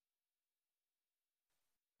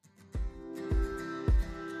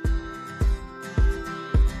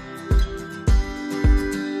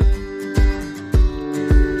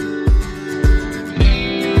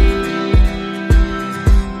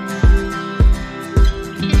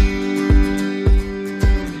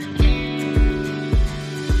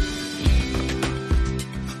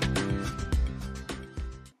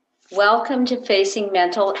Welcome to Facing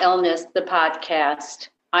Mental Illness, the podcast.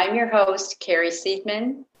 I'm your host, Carrie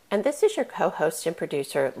Seidman. And this is your co-host and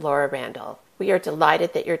producer, Laura Randall. We are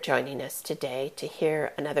delighted that you're joining us today to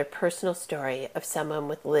hear another personal story of someone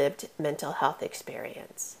with lived mental health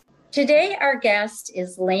experience. Today, our guest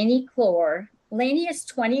is Laney Clore. Laney is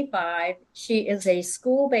 25. She is a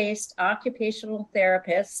school-based occupational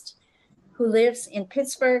therapist who lives in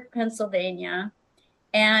Pittsburgh, Pennsylvania.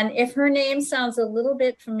 And if her name sounds a little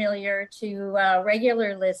bit familiar to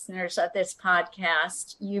regular listeners of this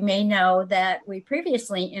podcast, you may know that we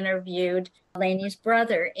previously interviewed Laney's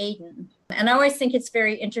brother, Aiden. And I always think it's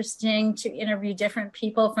very interesting to interview different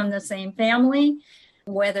people from the same family,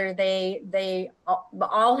 whether they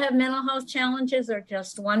all have mental health challenges or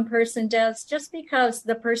just one person does, just because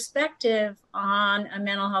the perspective on a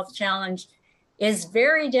mental health challenge is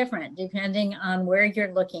very different depending on where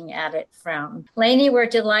you're looking at it from. Laney, we're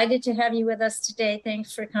delighted to have you with us today.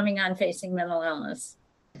 Thanks for coming on Facing Mental Illness.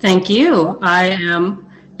 Thank you. I am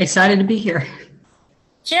excited to be here.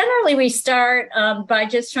 Generally, we start by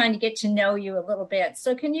just trying to get to know you a little bit.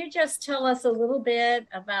 So can you just tell us a little bit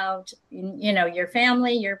about, your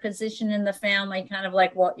family, your position in the family, kind of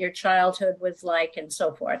like what your childhood was like and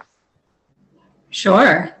so forth?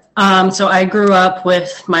 Sure. So I grew up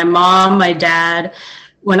with my mom, my dad.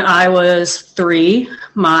 When I was 3,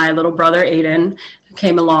 my little brother, Aiden,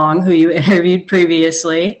 came along, who you interviewed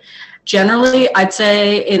previously. Generally, I'd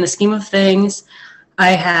say in the scheme of things, I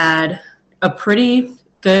had a pretty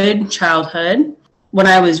good childhood. When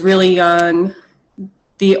I was really young,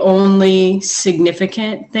 the only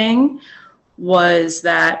significant thing was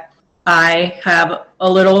that I have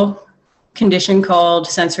a little condition called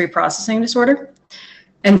sensory processing disorder.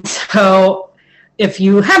 And so if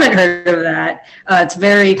you haven't heard of that, it's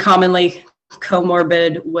very commonly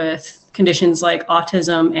comorbid with conditions like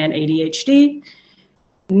autism and ADHD,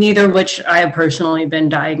 neither of which I have personally been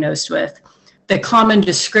diagnosed with. The common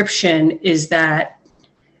description is that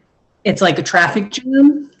it's like a traffic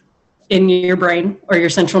jam in your brain or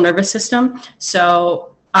your central nervous system.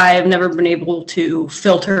 So I've never been able to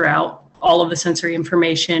filter out all of the sensory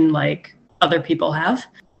information like other people have.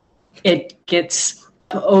 It gets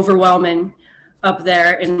overwhelming up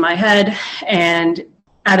there in my head, and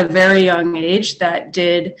at a very young age that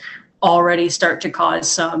did already start to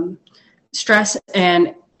cause some stress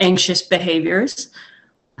and anxious behaviors.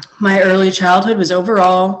 My early childhood was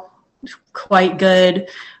overall quite good.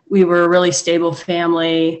 We were a really stable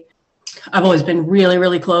family. I've always been really,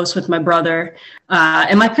 really close with my brother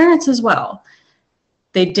and my parents as well.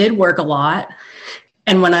 They did work a lot,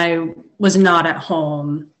 and when I was not at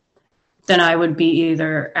home, then I would be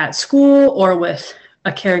either at school or with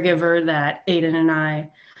a caregiver that Aiden and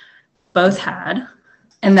I both had.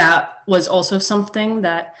 And that was also something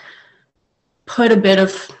that put a bit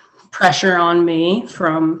of pressure on me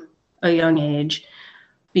from a young age,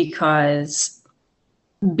 because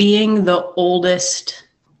being the oldest,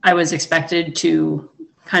 I was expected to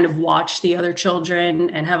kind of watch the other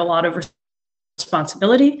children and have a lot of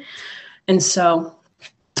responsibility. And so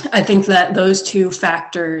I think that those two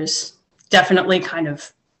factors definitely kind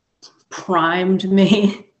of primed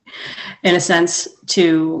me in a sense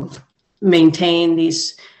to maintain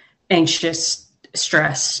these anxious,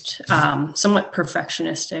 stressed, somewhat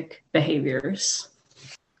perfectionistic behaviors.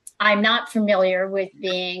 I'm not familiar with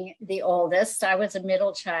being the oldest. I was a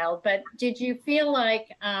middle child, but did you feel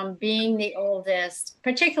like being the oldest,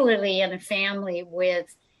 particularly in a family with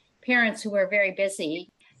parents who were very busy,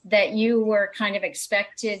 that you were kind of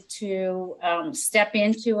expected to step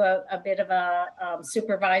into a bit of a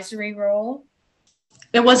supervisory role?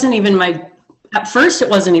 It wasn't even my parents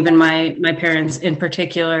in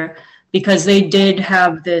particular, because they did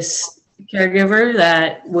have this caregiver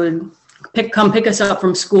that would come pick us up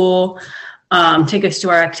from school, take us to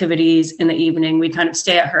our activities in the evening. We'd kind of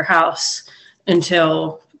stay at her house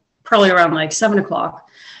until probably around like 7:00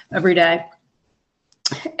 every day.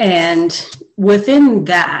 And within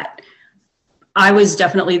that, I was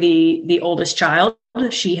definitely the oldest child.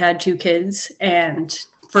 She had 2 kids, and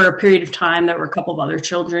for a period of time, there were a couple of other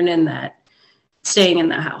children staying in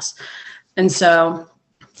that house. And so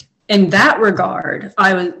in that regard,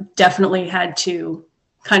 I definitely had to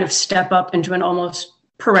kind of step up into an almost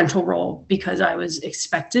parental role because I was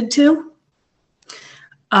expected to,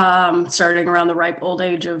 starting around the ripe old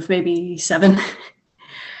age of maybe 7.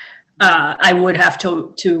 I would have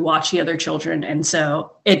to watch the other children. And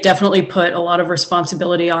so it definitely put a lot of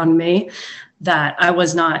responsibility on me that I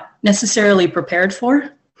was not necessarily prepared for.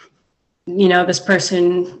 This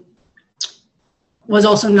person was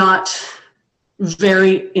also not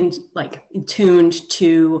very tuned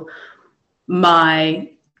to my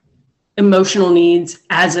emotional needs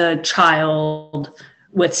as a child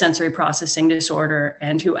with sensory processing disorder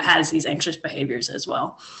and who has these anxious behaviors as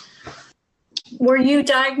well. Were you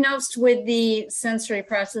diagnosed with the sensory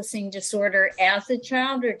processing disorder as a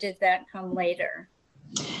child, or did that come later?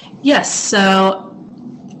 Yes. So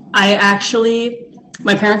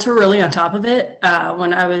my parents were really on top of it.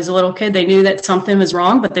 When I was a little kid, they knew that something was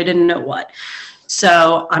wrong, but they didn't know what.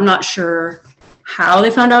 So I'm not sure how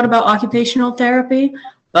they found out about occupational therapy,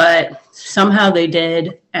 but somehow they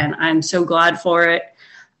did, and I'm so glad for it.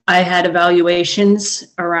 I had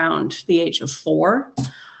evaluations around the age of 4,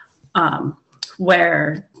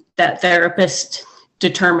 where that therapist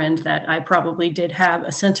determined that I probably did have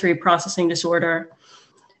a sensory processing disorder,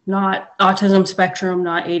 not autism spectrum,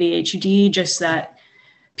 not ADHD, just that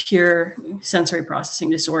pure sensory processing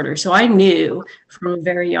disorder. So I knew from a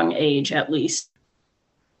very young age, at least.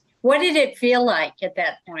 What did it feel like at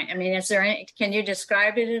that point? I mean, can you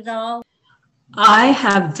describe it at all? I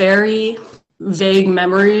have very vague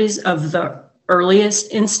memories of the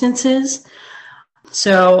earliest instances.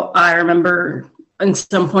 So I remember at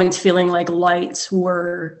some points feeling like lights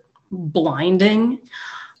were blinding.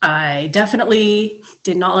 I definitely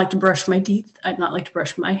did not like to brush my teeth. I did not like to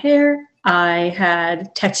brush my hair. I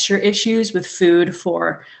had texture issues with food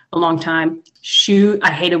for a long time.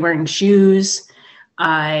 I hated wearing shoes.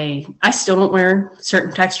 I still don't wear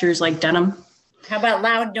certain textures like denim. How about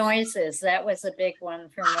loud noises? That was a big one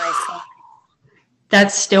for my son.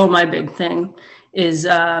 That's still my big thing, is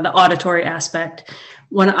the auditory aspect.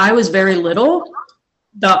 When I was very little,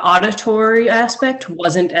 the auditory aspect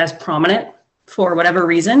wasn't as prominent for whatever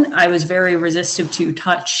reason. I was very resistive to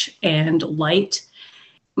touch and light.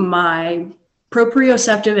 My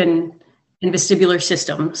proprioceptive and vestibular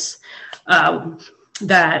systems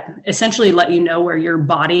that essentially let you know where your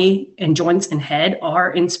body and joints and head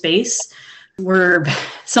are in space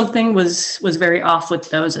something was very off with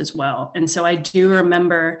those as well. And so I do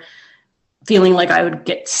remember feeling like I would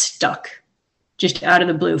get stuck just out of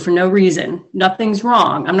the blue for no reason. Nothing's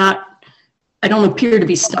wrong. I don't appear to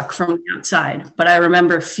be stuck from the outside, but I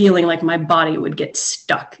remember feeling like my body would get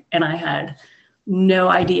stuck and I had no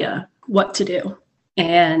idea what to do.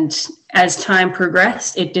 And as time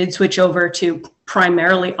progressed, it did switch over to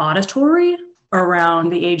primarily auditory around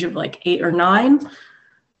the age of like 8 or 9.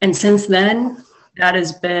 And since then, that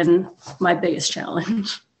has been my biggest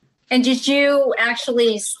challenge. And did you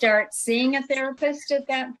actually start seeing a therapist at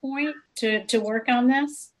that point to work on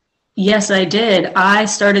this? Yes, I did. I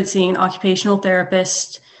started seeing an occupational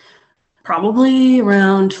therapist probably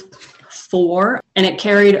around 4, and it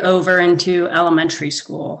carried over into elementary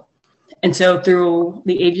school. And so through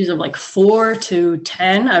the ages of like 4 to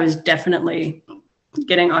 10, I was definitely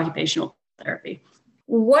getting occupational therapy.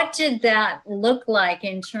 What did that look like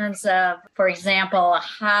in terms of, for example,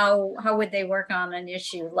 how would they work on an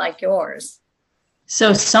issue like yours?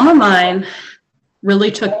 So some of mine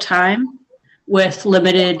really took time with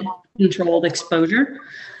limited controlled exposure.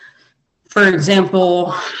 For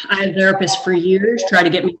example, I had therapists for years try to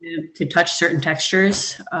get me to touch certain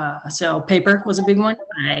textures. So paper was a big one.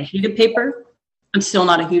 I hated paper. I'm still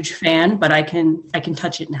not a huge fan, but I can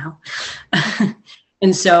touch it now.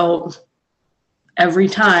 And so every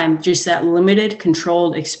time, just that limited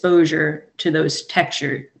controlled exposure to those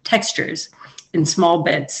textures in small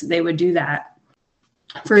bits, they would do that.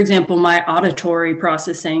 For example, my auditory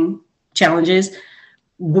processing challenges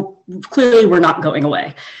clearly were not going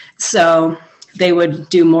away. So they would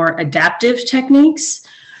do more adaptive techniques.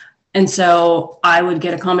 And so I would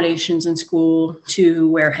get accommodations in school to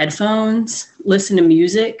wear headphones, listen to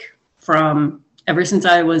music from ever since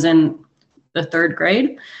I was in the 3rd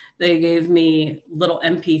grade. They gave me little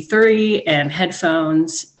MP3 and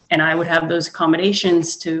headphones, and I would have those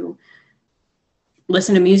accommodations to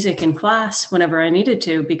listen to music in class whenever I needed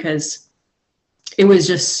to, because it was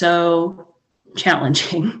just so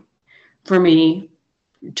challenging for me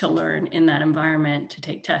to learn in that environment, to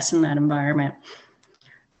take tests in that environment.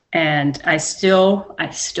 And I still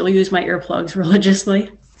use my earplugs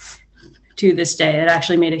religiously to this day. It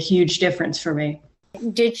actually made a huge difference for me.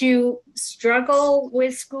 Did you struggle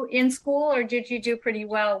with school, or did you do pretty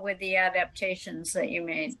well with the adaptations that you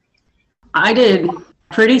made? I did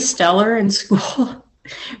pretty stellar in school,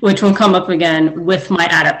 which will come up again with my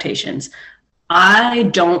adaptations. I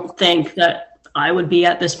don't think that I would be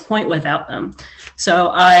at this point without them. So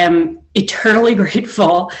I am eternally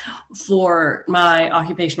grateful for my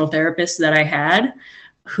occupational therapist that I had,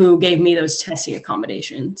 who gave me those testing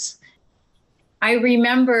accommodations. I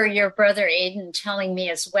remember your brother Aiden telling me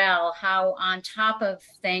as well how on top of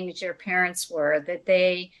things your parents were, that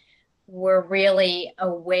they were really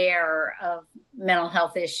aware of mental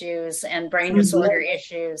health issues and brain disorder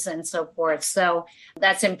issues and so forth. So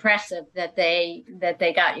that's impressive that they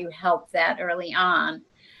got you help that early on.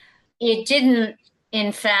 It didn't,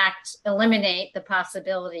 in fact, eliminate the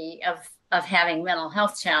possibility of having mental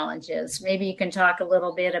health challenges. Maybe you can talk a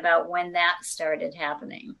little bit about when that started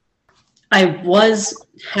happening. I was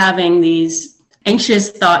having these anxious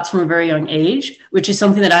thoughts from a very young age, which is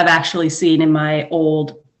something that I've actually seen in my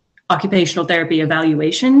old occupational therapy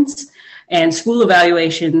evaluations and school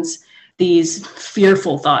evaluations. These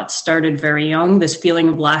fearful thoughts started very young. This feeling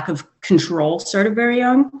of lack of control started very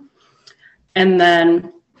young. And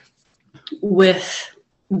then with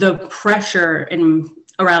the pressure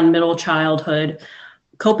around middle childhood,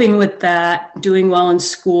 coping with that, doing well in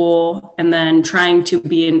school, and then trying to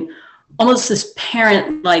be in almost this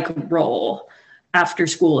parent-like role after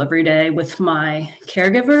school every day with my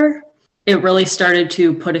caregiver, it really started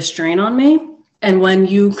to put a strain on me. And when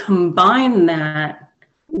you combine that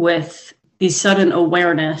with the sudden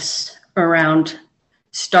awareness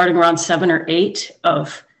starting around 7 or 8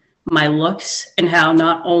 of my looks and how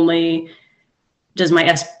not only does my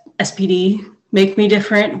SPD make me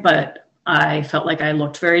different, but I felt like I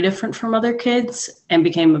looked very different from other kids and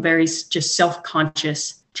became a very just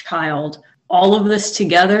self-conscious child. All of this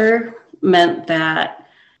together meant that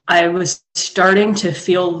I was starting to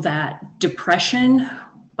feel that depression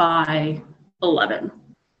by 11.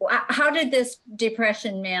 How did this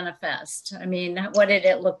depression manifest? I mean, what did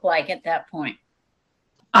it look like at that point?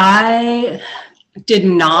 I did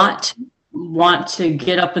not want to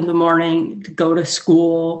get up in the morning to go to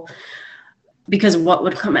school because of what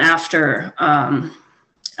would come after. I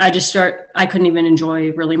couldn't even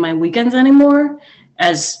enjoy really my weekends anymore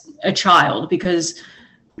as a child because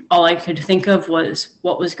all I could think of was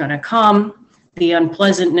what was going to come, the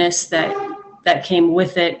unpleasantness that came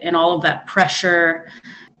with it, and all of that pressure,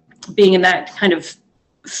 being in that kind of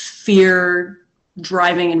fear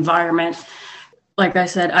driving environment. Like I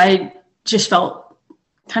said, I just felt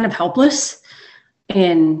kind of helpless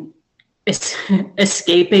in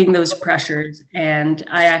escaping those pressures. And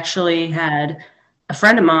I actually had a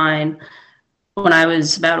friend of mine when I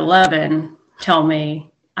was about 11 tell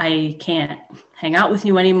me, I can't hang out with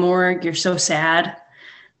you anymore. You're so sad.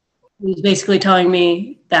 He was basically telling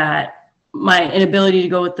me that my inability to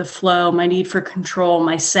go with the flow, my need for control,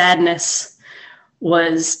 my sadness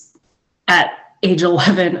was at age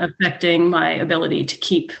 11 affecting my ability to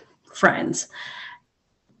keep friends.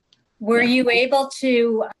 Were you able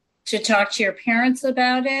to talk to your parents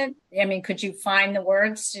about it? I mean, could you find the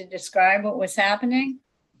words to describe what was happening?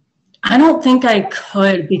 I don't think I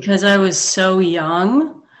could because I was so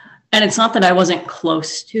young. And it's not that I wasn't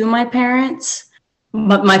close to my parents,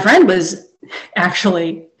 but my friend was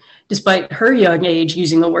actually, despite her young age,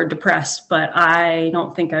 using the word depressed, but I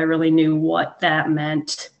don't think I really knew what that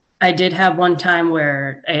meant. I did have one time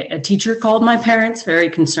where a teacher called my parents very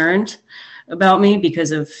concerned about me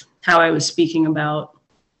because of how I was speaking about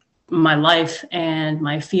my life and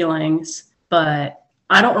my feelings, but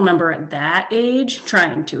I don't remember at that age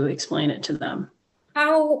trying to explain it to them.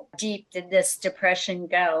 How deep did this depression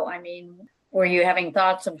go? I mean, were you having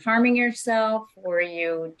thoughts of harming yourself? Were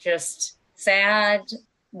you just sad?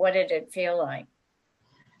 What did it feel like?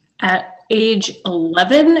 At age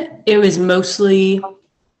 11, it was mostly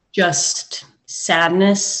just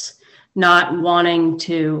sadness, not wanting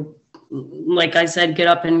to, like I said, get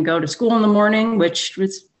up and go to school in the morning, which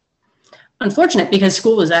was unfortunate because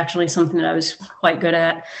school was actually something that I was quite good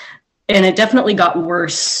at. And it definitely got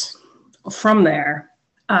worse from there.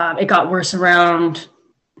 It got worse around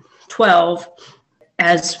 12,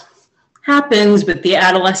 as happens with the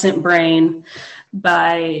adolescent brain.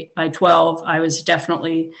 By 12, I was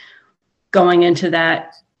definitely going into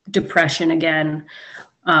that depression again.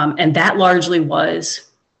 And that largely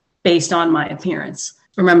was based on my appearance.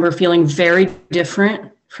 I remember feeling very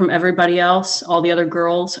different from everybody else, all the other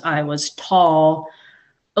girls. I was tall,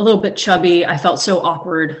 a little bit chubby. I felt so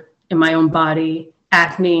awkward in my own body,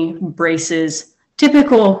 acne, braces,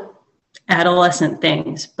 typical adolescent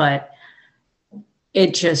things, but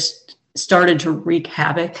it just started to wreak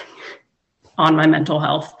havoc on my mental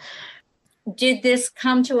health. Did this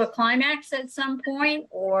come to a climax at some point,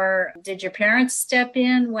 or did your parents step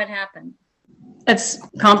in? What happened? It's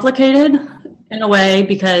complicated in a way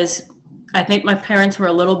because I think my parents were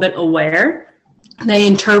a little bit aware. They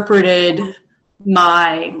interpreted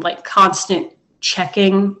my constant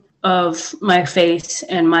checking of my face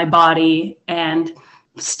and my body and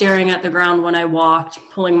staring at the ground when I walked,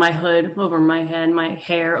 pulling my hood over my head, my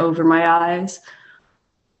hair over my eyes.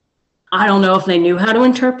 I don't know if they knew how to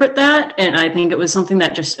interpret that. And I think it was something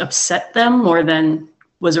that just upset them more than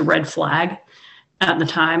was a red flag at the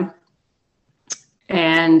time.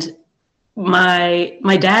 And my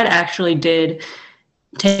dad actually did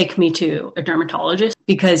take me to a dermatologist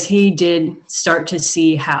because he did start to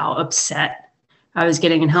see how upset I was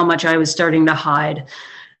getting and how much I was starting to hide.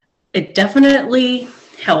 It definitely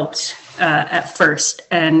helped at first.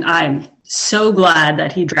 And I'm so glad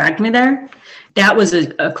that he dragged me there. That was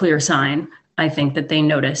a clear sign, I think, that they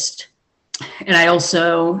noticed. And I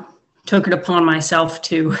also took it upon myself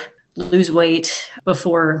to lose weight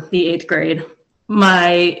before the 8th grade.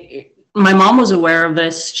 My mom was aware of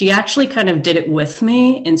this. She actually kind of did it with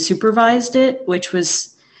me and supervised it, which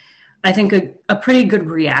was, I think, a pretty good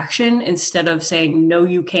reaction. Instead of saying, no,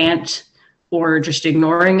 you can't, or just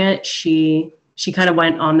ignoring it, she kind of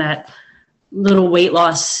went on that little weight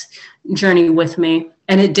loss journey with me.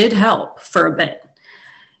 And it did help for a bit.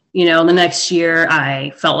 You know, the next year I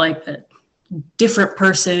felt like a different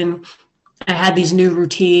person. I had these new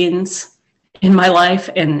routines in my life,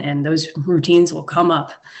 and those routines will come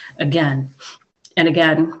up again and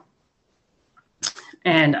again.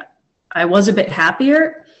 And I was a bit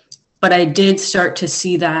happier, but I did start to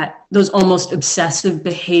see that those almost obsessive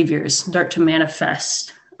behaviors start to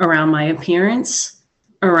manifest around my appearance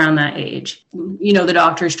around that age. You know, the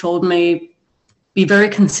doctors told me, be very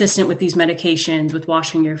consistent with these medications, with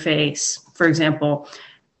washing your face, for example.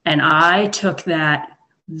 And I took that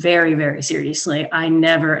very, very seriously. I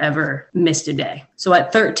never, ever missed a day. So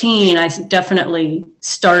at 13, I definitely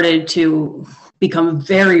started to become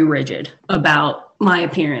very rigid about my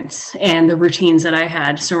appearance and the routines that I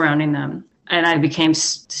had surrounding them. And I became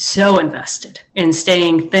so invested in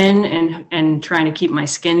staying thin and trying to keep my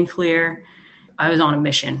skin clear. I was on a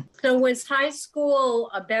mission. So was high school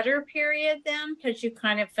a better period then? Because you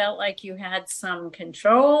kind of felt like you had some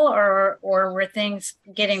control, or were things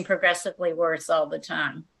getting progressively worse all the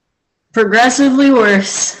time? Progressively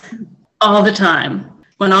worse all the time.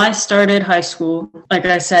 When I started high school, like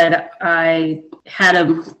I said, I had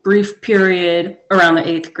a brief period around the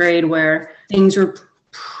 8th grade where things were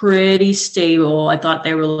pretty stable. I thought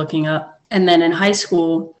they were looking up. And then in high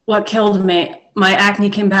school, what killed me, my acne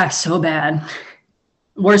came back so bad.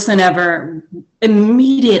 Worse than ever,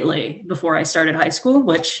 immediately before I started high school,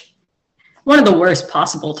 which one of the worst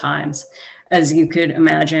possible times, as you could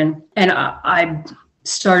imagine. And I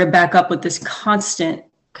started back up with this constant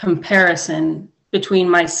comparison between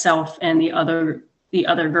myself and the other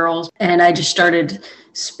girls. And I just started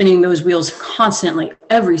spinning those wheels constantly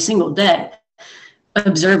every single day,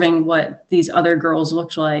 observing what these other girls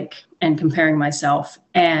looked like and comparing myself.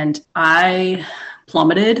 And I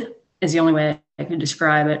plummeted, is the only way I could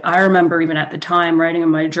describe it. I remember even at the time writing in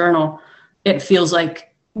my journal, it feels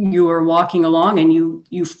like you are walking along and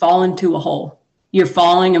you fall into a hole. You're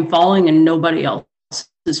falling and nobody else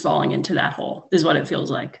is falling into that hole, is what it feels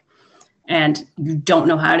like. And you don't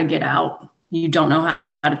know how to get out. You don't know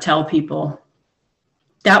how to tell people.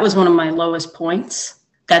 That was one of my lowest points.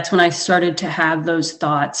 That's when I started to have those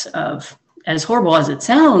thoughts of, as horrible as it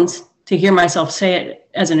sounds, to hear myself say it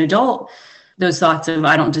as an adult, those thoughts of,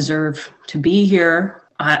 I don't deserve to be here.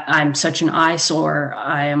 I'm such an eyesore.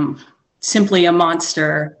 I am simply a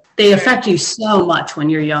monster. They affect you so much when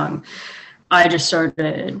you're young. I just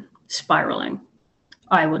started spiraling.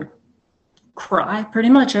 I would cry pretty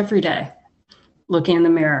much every day looking in the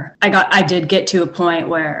mirror. I did get to a point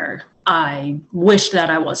where I wished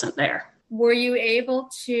that I wasn't there. Were you able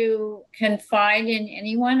to confide in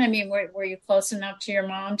anyone? I mean, were you close enough to your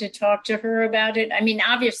mom to talk to her about it? I mean,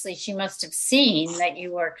 obviously she must have seen that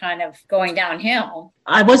you were kind of going downhill.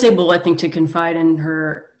 I was able, I think, to confide in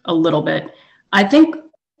her a little bit. I think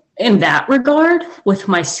in that regard, with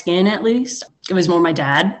my skin at least, it was more my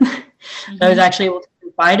dad that I was actually able to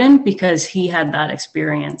confide in because he had that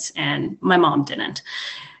experience and my mom didn't.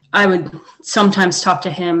 I would sometimes talk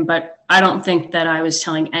to him, but I don't think that I was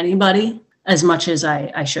telling anybody as much as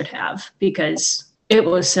I should have because it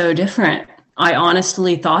was so different. I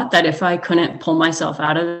honestly thought that if I couldn't pull myself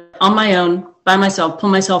out of it on my own, by myself, pull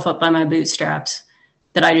myself up by my bootstraps,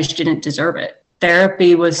 that I just didn't deserve it.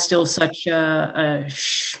 Therapy was still such I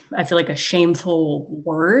feel like a shameful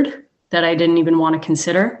word that I didn't even want to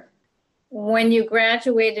consider. When you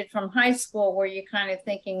graduated from high school, were you kind of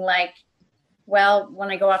thinking like, well, when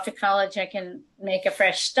I go off to college, I can make a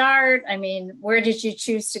fresh start? I mean, where did you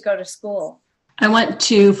choose to go to school? I went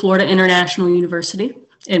to Florida International University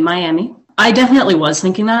in Miami. I definitely was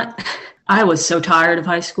thinking that. I was so tired of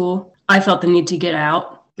high school. I felt the need to get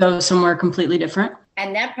out, go somewhere completely different.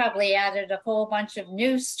 And that probably added a whole bunch of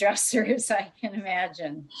new stressors, I can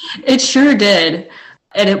imagine. It sure did.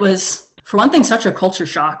 And it was, for one thing, such a culture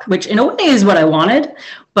shock, which in a way is what I wanted,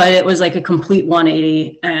 but it was like a complete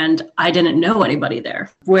 180 and I didn't know anybody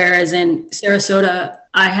there. Whereas in Sarasota,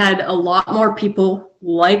 I had a lot more people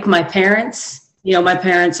like my parents. You know, my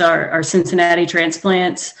parents are Cincinnati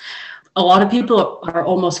transplants. A lot of people are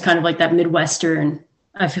almost kind of like that Midwestern,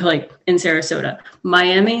 I feel like, in Sarasota.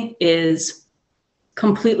 Miami is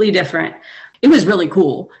completely different. It was really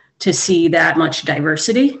cool to see that much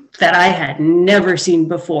diversity that I had never seen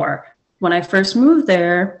before. When I first moved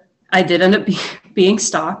there, I did end up being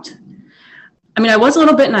stalked. I mean, I was a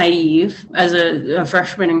little bit naive, as a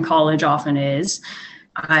freshman in college often is.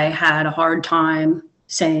 I had a hard time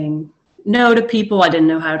saying no to people. I didn't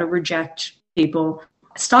know how to reject people.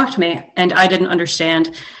 Stalked me, and I didn't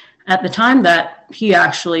understand at the time that he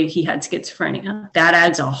had schizophrenia. That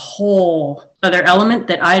adds a whole other element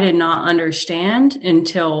that I did not understand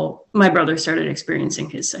until my brother started experiencing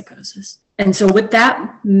his psychosis. And so with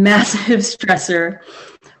that massive stressor,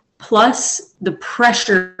 plus the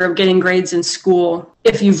pressure of getting grades in school,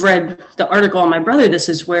 if you've read the article on my brother, this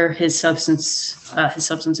is where his substance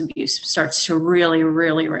abuse starts to really,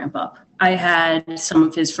 really ramp up. I had some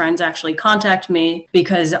of his friends actually contact me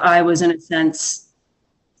because I was, in a sense,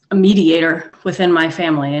 a mediator within my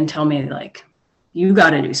family and tell me, like, you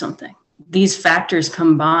got to do something. These factors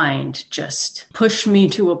combined just pushed me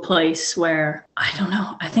to a place where, I don't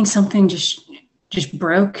know, I think something just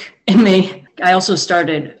broke in me. I also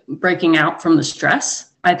started breaking out from the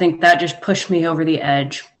stress. I think that just pushed me over the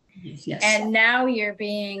edge. Yes. And now you're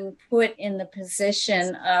being put in the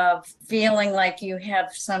position of feeling like you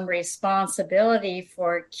have some responsibility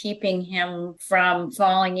for keeping him from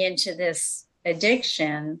falling into this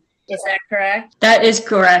addiction. Is that correct? That is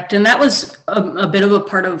correct. And that was a bit of a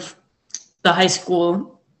part of the high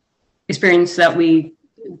school experience that we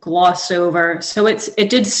gloss over. So it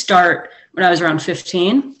did start when I was around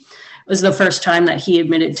 15. It was the first time that he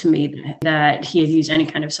admitted to me that he had used any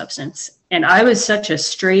kind of substance. And I was such a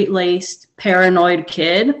straight-laced, paranoid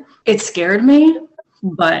kid. It scared me,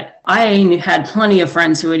 but I had plenty of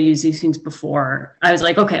friends who had used these things before. I was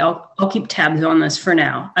like, okay, I'll keep tabs on this for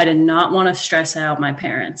now. I did not want to stress out my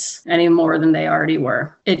parents any more than they already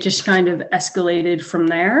were. It just kind of escalated from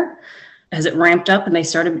there as it ramped up and they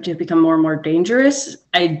started to become more and more dangerous.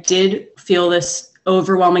 I did feel this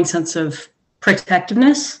overwhelming sense of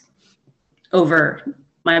protectiveness over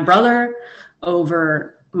my brother,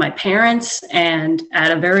 over my parents, and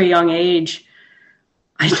at a very young age,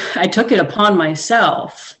 I took it upon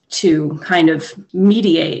myself to kind of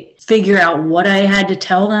mediate, figure out what I had to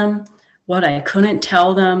tell them, what I couldn't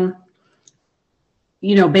tell them,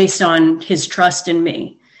 based on his trust in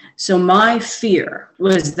me. So my fear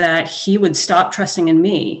was that he would stop trusting in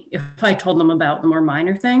me if I told them about the more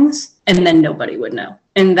minor things, and then nobody would know.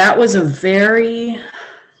 And that was a very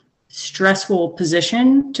stressful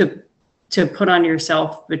position to put on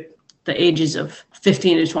yourself at the ages of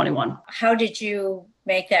 15 to 21. How did you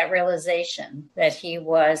make that realization that he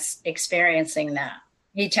was experiencing that?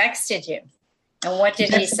 He texted you. And what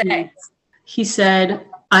did he say? He said,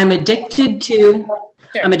 I'm addicted to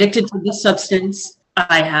this substance.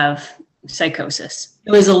 I have psychosis.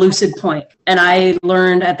 It was a lucid point. And I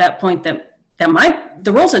learned at that point that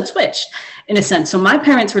the roles had switched in a sense. So my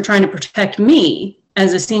parents were trying to protect me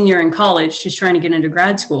as a senior in college, just trying to get into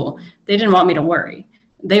grad school. They didn't want me to worry.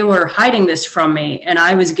 They were hiding this from me, and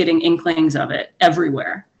I was getting inklings of it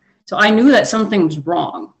everywhere. So I knew that something was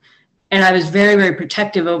wrong, and I was very, very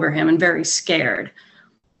protective over him and very scared.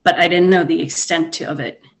 But I didn't know the extent of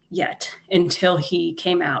it yet until he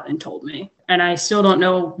came out and told me. And I still don't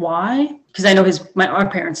know why, because I know our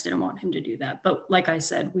parents didn't want him to do that. But like I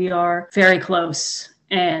said, we are very close,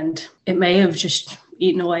 and it may have just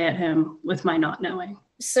eaten away at him with my not knowing.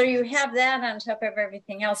 So you have that on top of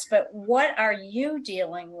everything else, but what are you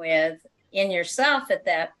dealing with in yourself at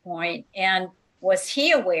that point? And was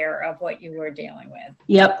he aware of what you were dealing with?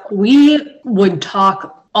 Yep. We would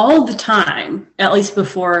talk all the time, at least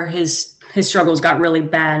before his struggles got really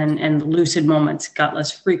bad and lucid moments got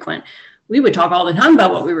less frequent. We would talk all the time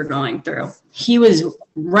about what we were going through. He was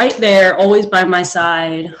right there, always by my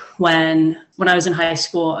side. When I was in high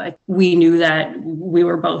school, we knew that we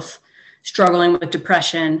were both struggling with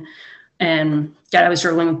depression, and that I was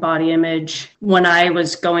struggling with body image. When I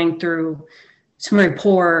was going through some very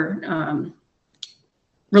poor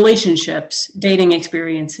relationships, dating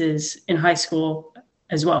experiences in high school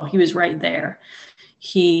as well, he was right there.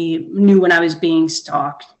 He knew when I was being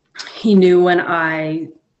stalked. He knew when I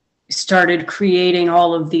started creating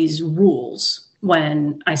all of these rules,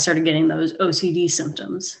 when I started getting those OCD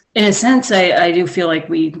symptoms. In a sense, I do feel like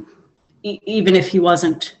even if he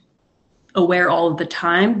wasn't aware all of the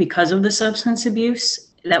time because of the substance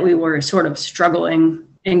abuse, that we were sort of struggling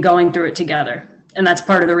and going through it together. And that's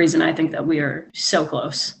part of the reason I think that we are so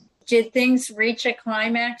close. Did things reach a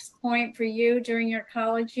climax point for you during your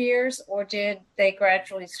college years, or did they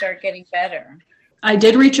gradually start getting better? I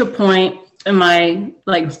did reach a point in my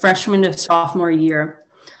freshman to sophomore year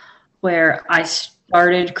where I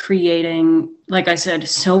started creating, like I said,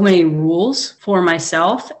 so many rules for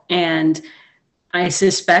myself. And I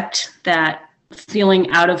suspect that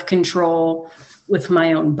feeling out of control with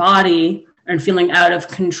my own body and feeling out of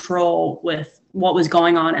control with what was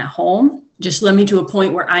going on at home just led me to a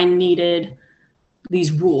point where I needed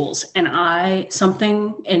these rules. And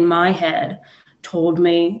something in my head told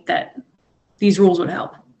me that these rules would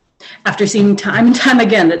help. After seeing time and time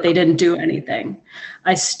again that they didn't do anything,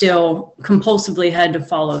 I still compulsively had to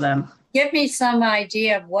follow them. Give me some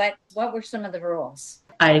idea of what were some of the rules.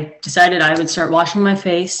 I decided I would start washing my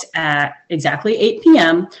face at exactly 8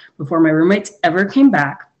 p.m. before my roommates ever came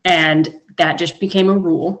back. And that just became a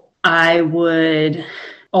rule. I would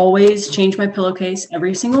always change my pillowcase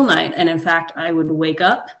every single night. And in fact, I would wake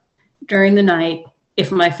up during the night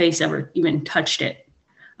if my face ever even touched it.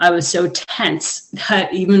 I was so tense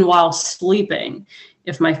that even while sleeping,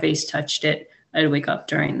 if my face touched it, I'd wake up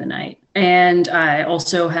during the night. And I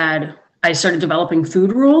started developing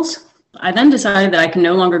food rules. I then decided that I can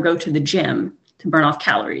no longer go to the gym to burn off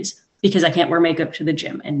calories because I can't wear makeup to the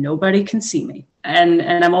gym and nobody can see me. And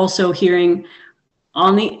I'm also hearing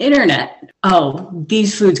on the internet, oh,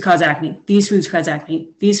 these foods cause acne, these foods cause acne,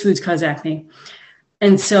 these foods cause acne.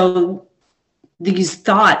 And so these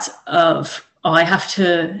thoughts of, oh, I have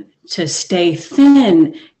to stay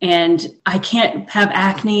thin and I can't have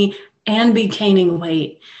acne and be gaining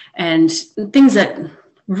weight, and things that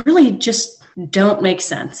really just don't make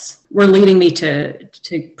sense were leading me to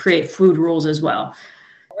create food rules as well.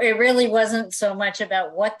 It really wasn't so much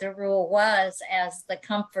about what the rule was as the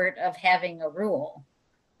comfort of having a rule.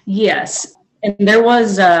 Yes. And there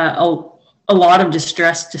was a lot of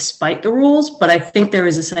distress despite the rules, but I think there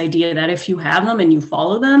was this idea that if you have them and you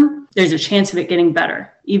follow them, there's a chance of it getting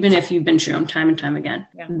better, even if you've been shown time and time again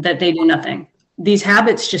that they do nothing. These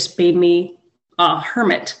habits just made me a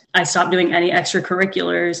hermit. I stopped doing any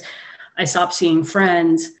extracurriculars. I stopped seeing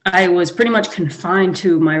friends. I was pretty much confined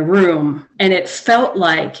to my room. And it felt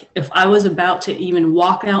like if I was about to even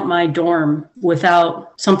walk out my dorm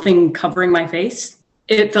without something covering my face,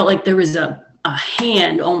 it felt like there was a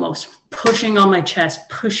hand almost pushing on my chest,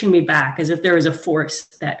 pushing me back, as if there was a force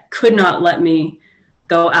that could not let me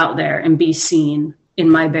go out there and be seen in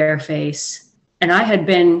my bare face. And I had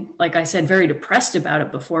been, like I said, very depressed about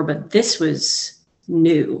it before, but this was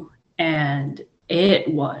new and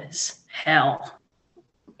it was hell.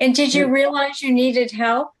 And did you realize you needed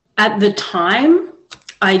help? At the time,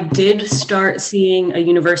 I did start seeing a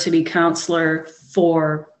university counselor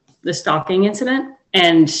for the stalking incident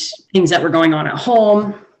and things that were going on at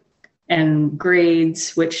home and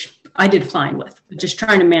grades, which I did fine with, but just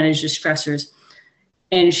trying to manage the stressors.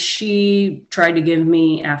 And she tried to give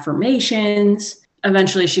me affirmations.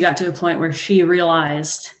 Eventually, she got to a point where she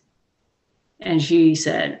realized, and she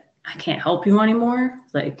said, I can't help you anymore.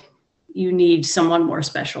 Like, you need someone more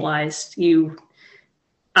specialized.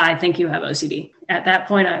 I think you have OCD. At that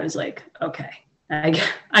point, I was like, okay,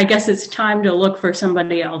 I guess it's time to look for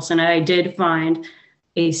somebody else. And I did find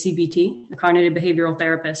a CBT, a cognitive behavioral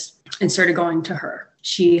therapist, and started going to her.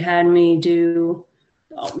 She had me do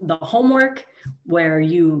the homework where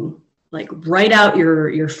you write out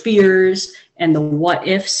your fears and the what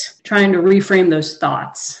ifs, trying to reframe those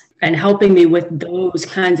thoughts and helping me with those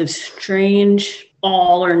kinds of strange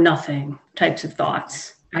all or nothing types of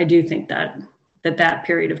thoughts. I do think that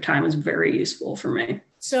period of time was very useful for me.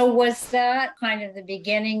 So was that kind of the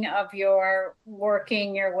beginning of your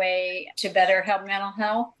working your way to better help mental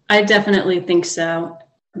health? I definitely think so.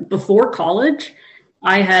 Before college,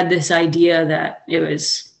 I had this idea that it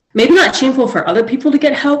was maybe not shameful for other people to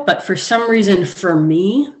get help, but for some reason for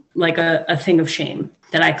me, like a thing of shame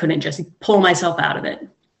that I couldn't just pull myself out of it.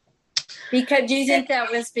 Because do you think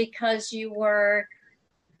that was because you were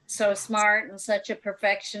so smart and such a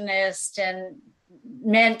perfectionist and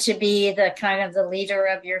meant to be the kind of the leader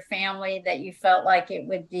of your family that you felt like it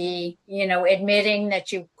would be, admitting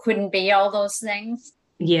that you couldn't be all those things?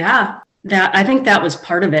 Yeah, I think that was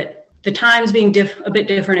part of it. The times being a bit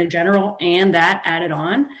different in general, and that added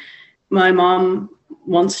on. My mom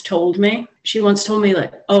once told me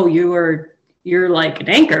like, oh, you're like an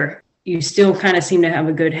anchor. You still kind of seem to have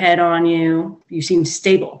a good head on you. You seem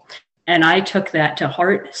stable. And I took that to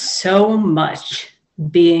heart so much,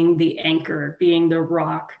 being the anchor, being the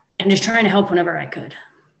rock, and just trying to help whenever I could.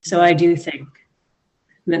 So I do think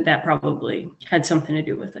that probably had something to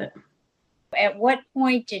do with it. At what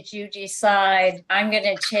point did you decide, I'm going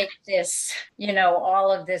to take this,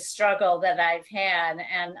 all of this struggle that I've had,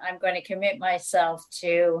 and I'm going to commit myself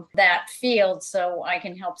to that field so I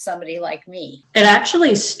can help somebody like me? It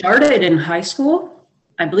actually started in high school.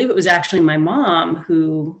 I believe it was actually my mom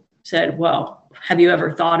who said, well, have you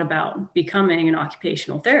ever thought about becoming an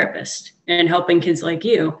occupational therapist and helping kids like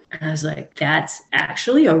you? And I was like, that's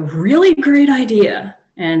actually a really great idea.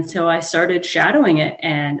 And so I started shadowing it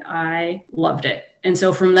and I loved it. And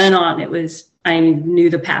so from then on, I knew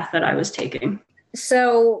the path that I was taking.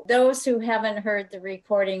 So those who haven't heard the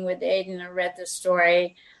recording with Aiden or read the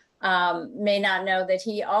story may not know that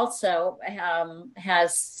he also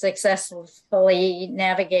has successfully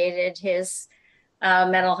navigated his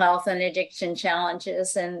mental health and addiction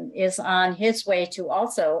challenges and is on his way to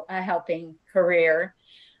also a helping career.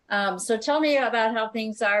 So tell me about how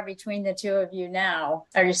things are between the two of you now.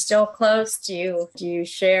 Are you still close? Do you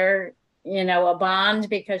share, a bond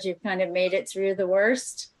because you've kind of made it through the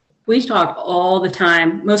worst? We talk all the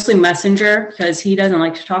time, mostly Messenger, because he doesn't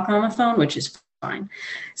like to talk on the phone, which is fine.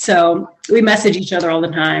 So we message each other all the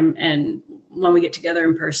time. And when we get together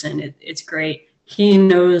in person, it's great. He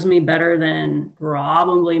knows me better than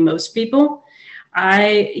probably most people.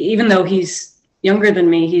 Even though he's younger than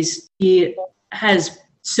me, he has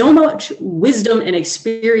so much wisdom and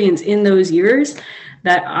experience in those years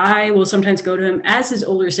that I will sometimes go to him as his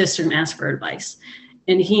older sister and ask for advice.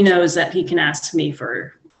 And he knows that he can ask me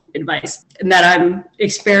for advice and that I'm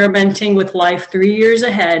experimenting with life 3 years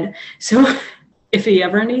ahead. So if he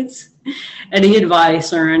ever needs any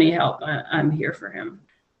advice or any help, I'm here for him.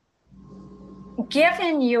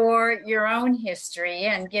 Given your own history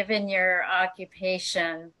and given your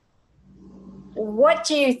occupation, what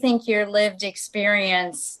do you think your lived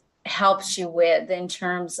experience helps you with in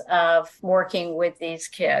terms of working with these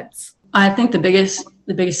kids? I think the biggest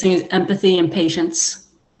thing is empathy and patience.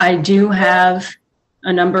 I do have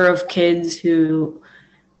a number of kids who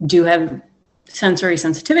do have sensory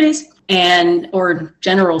sensitivities or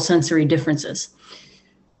general sensory differences.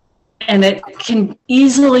 And it can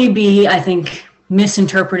easily be, I think,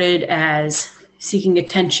 misinterpreted as seeking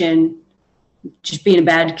attention, just being a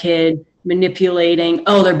bad kid, manipulating,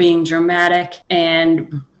 they're being dramatic.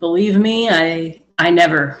 And believe me, I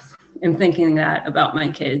never am thinking that about my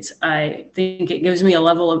kids. I think it gives me a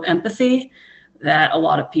level of empathy that a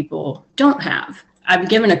lot of people don't have. I've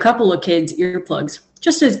given a couple of kids earplugs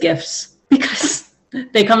just as gifts because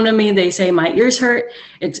they come to me, they say, my ears hurt.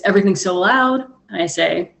 Everything's so loud. I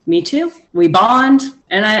say, me too. We bond.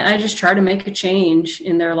 And I just try to make a change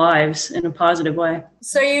in their lives in a positive way.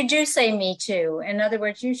 So you do say me too. In other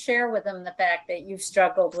words, you share with them the fact that you've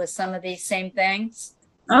struggled with some of these same things?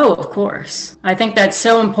 Oh, of course. I think that's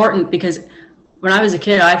so important because when I was a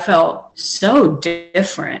kid, I felt so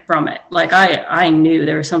different from it. Like I knew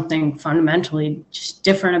there was something fundamentally just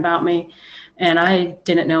different about me. And I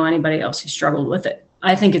didn't know anybody else who struggled with it.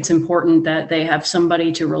 I think it's important that they have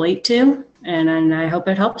somebody to relate to. And I hope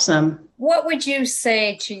it helps them. What would you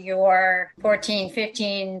say to your 14,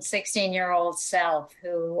 15, 16-year-old self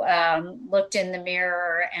who looked in the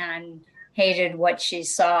mirror and hated what she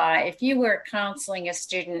saw? If you were counseling a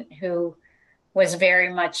student who was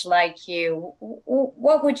very much like you,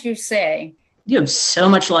 what would you say? You have so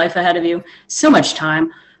much life ahead of you, so much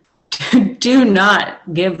time. Do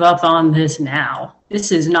not give up on this now.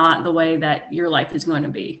 This is not the way that your life is going to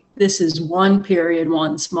be. This is one period,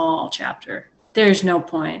 one small chapter. There's no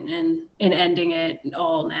point in ending it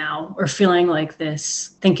all now or feeling like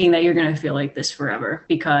this, thinking that you're going to feel like this forever,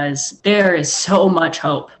 because there is so much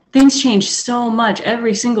hope. Things change so much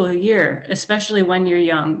every single year, especially when you're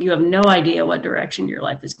young. You have no idea what direction your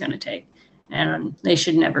life is going to take, and they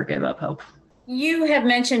should never give up hope. You have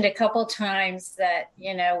mentioned a couple times that,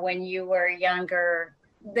 when you were younger,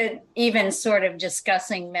 that even sort of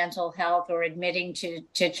discussing mental health or admitting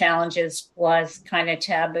to challenges was kind of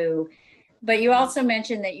taboo. But you also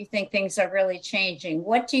mentioned that you think things are really changing.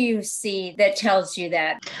 What do you see that tells you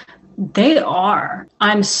that? They are.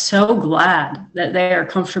 I'm so glad that they are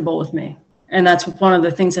comfortable with me. And that's one of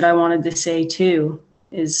the things that I wanted to say too,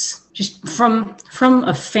 is just from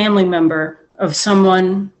a family member of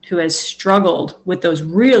someone who has struggled with those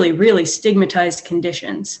really, really stigmatized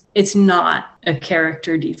conditions. It's not a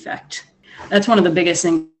character defect. That's one of the biggest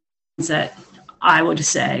things that I would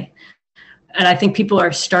say. And I think people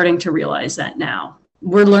are starting to realize that now.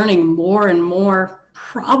 We're learning more and more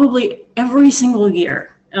probably every single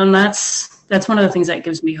year. And that's one of the things that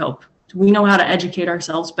gives me hope. We know how to educate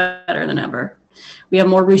ourselves better than ever. We have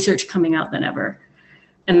more research coming out than ever.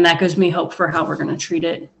 And that gives me hope for how we're going to treat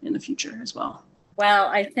it in the future as well. Well,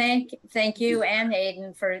 I thank you and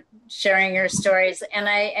Aiden for sharing your stories,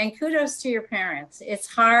 and kudos to your parents. It's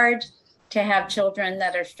hard to have children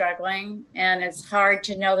that are struggling, and it's hard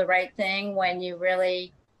to know the right thing when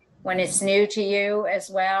it's new to you as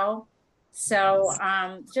well. So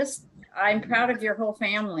I'm proud of your whole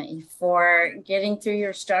family for getting through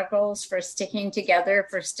your struggles, for sticking together,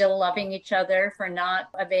 for still loving each other, for not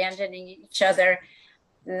abandoning each other.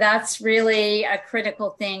 That's really a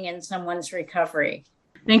critical thing in someone's recovery.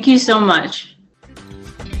 Thank you so much.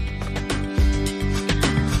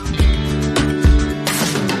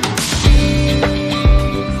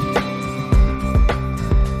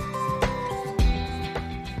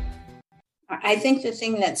 I think the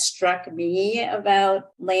thing that struck me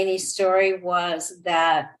about Laney's story was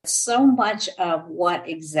that so much of what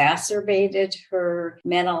exacerbated her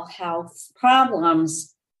mental health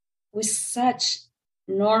problems was such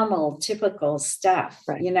normal, typical stuff.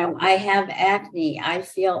 Right. You know, I have acne, I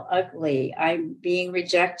feel ugly, I'm being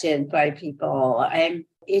rejected by people.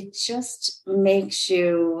 It just makes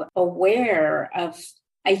you aware of,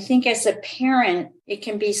 I think as a parent, it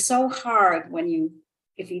can be so hard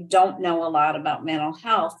if you don't know a lot about mental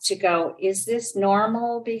health to go, is this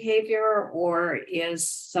normal behavior or is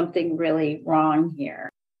something really wrong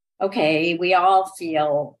here? Okay, we all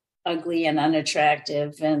feel ugly and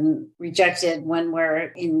unattractive and rejected when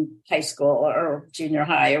we're in high school or junior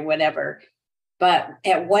high or whatever. But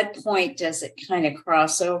at what point does it kind of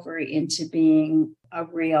cross over into being a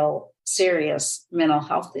real serious mental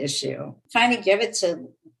health issue? Kind of give it to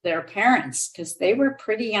their parents because they were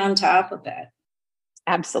pretty on top of it.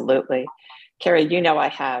 Absolutely. Carrie, I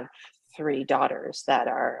have 3 daughters that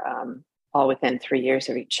are all within 3 years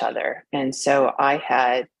of each other. And so I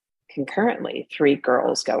had concurrently 3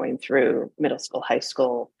 girls going through middle school, high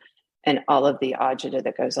school, and all of the agita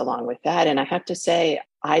that goes along with that. And I have to say,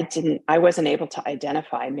 I wasn't able to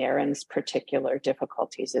identify Marin's particular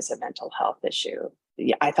difficulties as a mental health issue.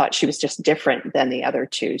 I thought she was just different than the other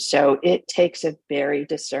 2. So it takes a very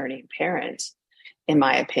discerning parent, in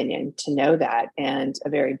my opinion, to know that, and a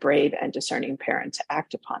very brave and discerning parent to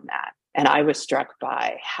act upon that. And I was struck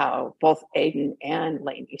by how both Aiden and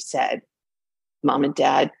Laney said, Mom and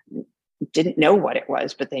Dad didn't know what it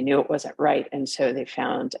was, but they knew it wasn't right. And so they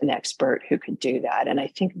found an expert who could do that. And I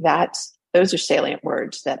think those are salient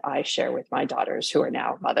words that I share with my daughters who are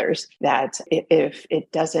now mothers, that if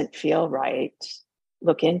it doesn't feel right,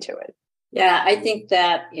 look into it. Yeah, I think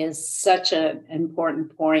that is such an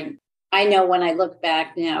important point. I know when I look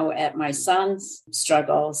back now at my son's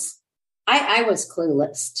struggles, I was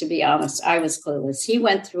clueless, to be honest. I was clueless. He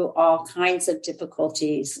went through all kinds of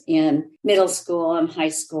difficulties in middle school and high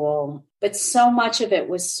school, but so much of it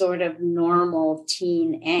was sort of normal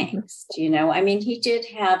teen angst. I mean, he did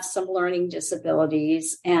have some learning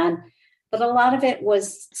disabilities, but a lot of it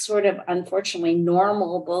was sort of, unfortunately,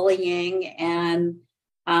 normal bullying and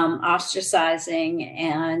ostracizing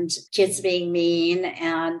and kids being mean.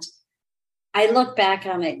 And I look back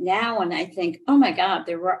on it now and I think, oh my God,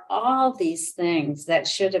 there were all these things that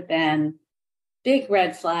should have been big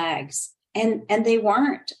red flags. And they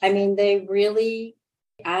weren't. I mean,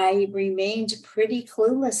 I remained pretty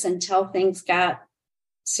clueless until things got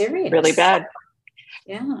serious. Really bad.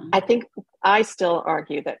 Yeah. I think I still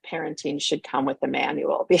argue that parenting should come with a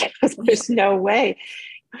manual because there's no way.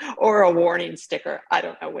 Or a warning sticker. I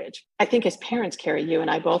don't know which. I think as parents, Carrie, you and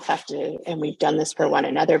I both have to, and we've done this for one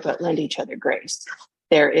another, but lend each other grace.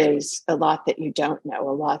 There is a lot that you don't know,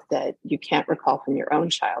 a lot that you can't recall from your own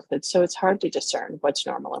childhood. So it's hard to discern what's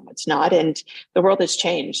normal and what's not. And the world has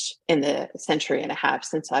changed in the century and a half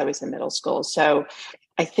since I was in middle school. So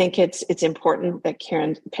I think it's important that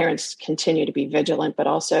parents continue to be vigilant, but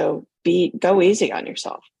also go easy on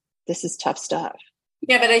yourself. This is tough stuff.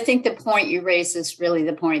 Yeah, but I think the point you raise is really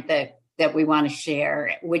the point that we want to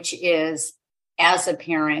share, which is, as a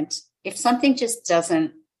parent, if something just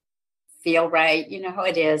doesn't feel right, you know how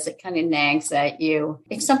it is, it kind of nags at you.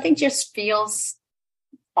 If something just feels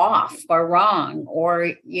off or wrong,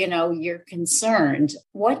 or, you're concerned,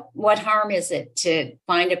 what harm is it to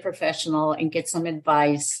find a professional and get some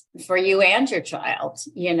advice for you and your child,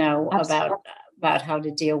 about how to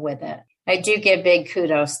deal with it? I do give big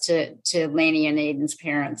kudos to Laney and Aiden's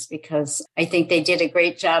parents, because I think they did a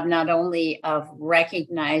great job not only of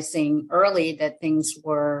recognizing early that things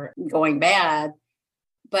were going bad,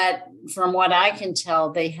 but from what I can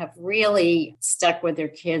tell, they have really stuck with their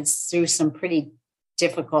kids through some pretty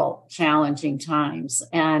difficult, challenging times.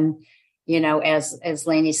 And, as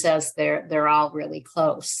Laney says, they're all really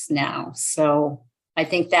close now. So I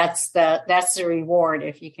think that's the reward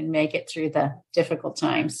if you can make it through the difficult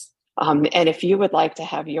times. And if you would like to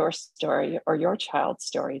have your story or your child's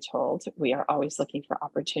story told, we are always looking for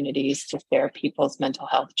opportunities to share people's mental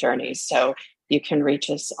health journeys. So you can reach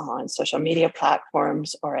us on social media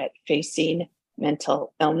platforms or at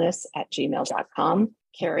facingmentalillness@gmail.com.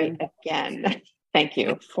 Carrie, again, thank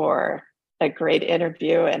you for a great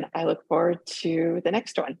interview, and I look forward to the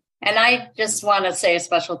next one. And I just want to say a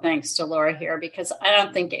special thanks to Laura here, because I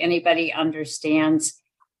don't think anybody understands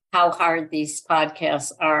how hard these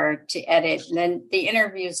podcasts are to edit. And then the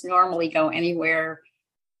interviews normally go anywhere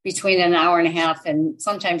between an hour and a half and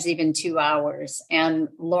sometimes even 2 hours. And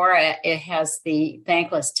Laura, it has the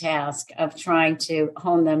thankless task of trying to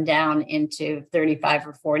hone them down into 35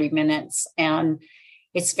 or 40 minutes. And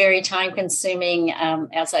it's very time consuming.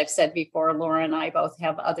 As I've said before, Laura and I both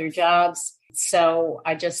have other jobs. So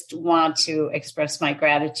I just want to express my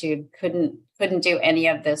gratitude. Couldn't do any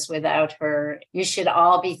of this without her. You should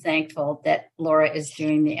all be thankful that Laura is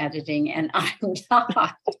doing the editing and I'm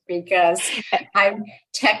not, because I'm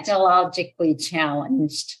technologically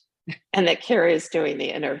challenged. And that Carrie is doing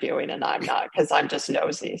the interviewing and I'm not, because I'm just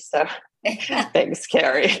nosy. So thanks,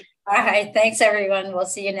 Carrie. All right. Thanks, everyone. We'll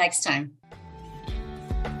see you next time.